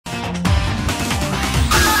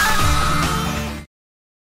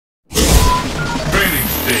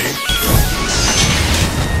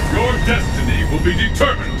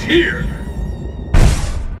here!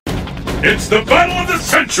 It's the battle of the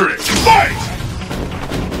century! Fight!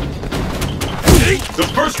 The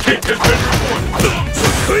first kick has been reported.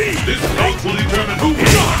 This bout will determine who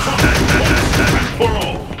wins once and for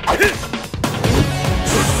all.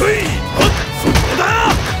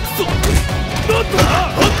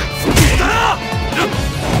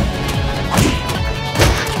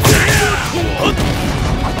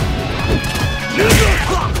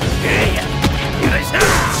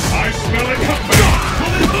 I smell it coming!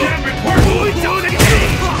 Will this damn it work?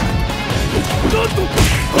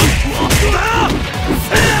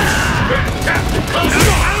 Fantastic!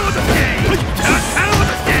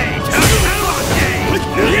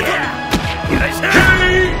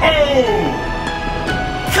 K.O.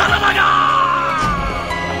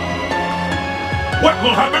 What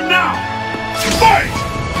will happen now? Fight!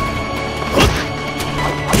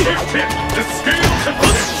 First hit, the scales have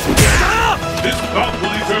tipped. This bout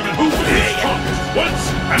will determine who is strongest once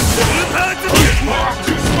and for all. This bar's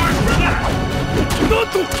too smart for that.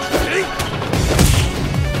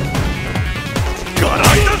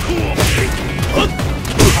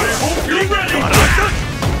 I hope you're ready.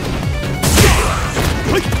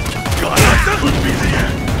 That could be the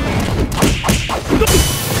end.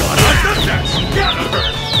 That's gotta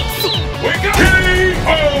hurt. Wake up!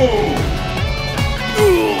 K.O.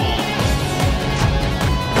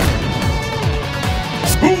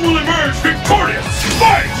 Who will emerge victorious?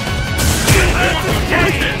 Fight!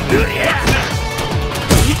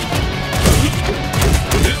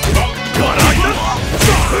 This bout anything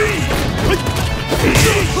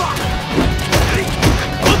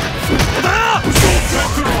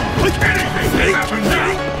can happen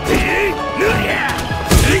now!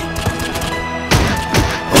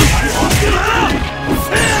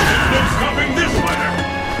 No stopping this winner!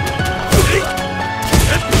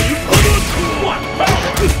 What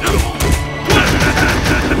power!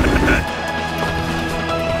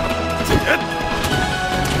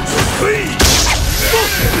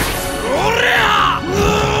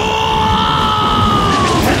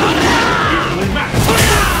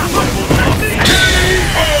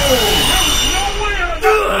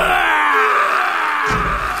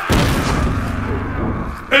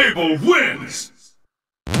 Abel wins!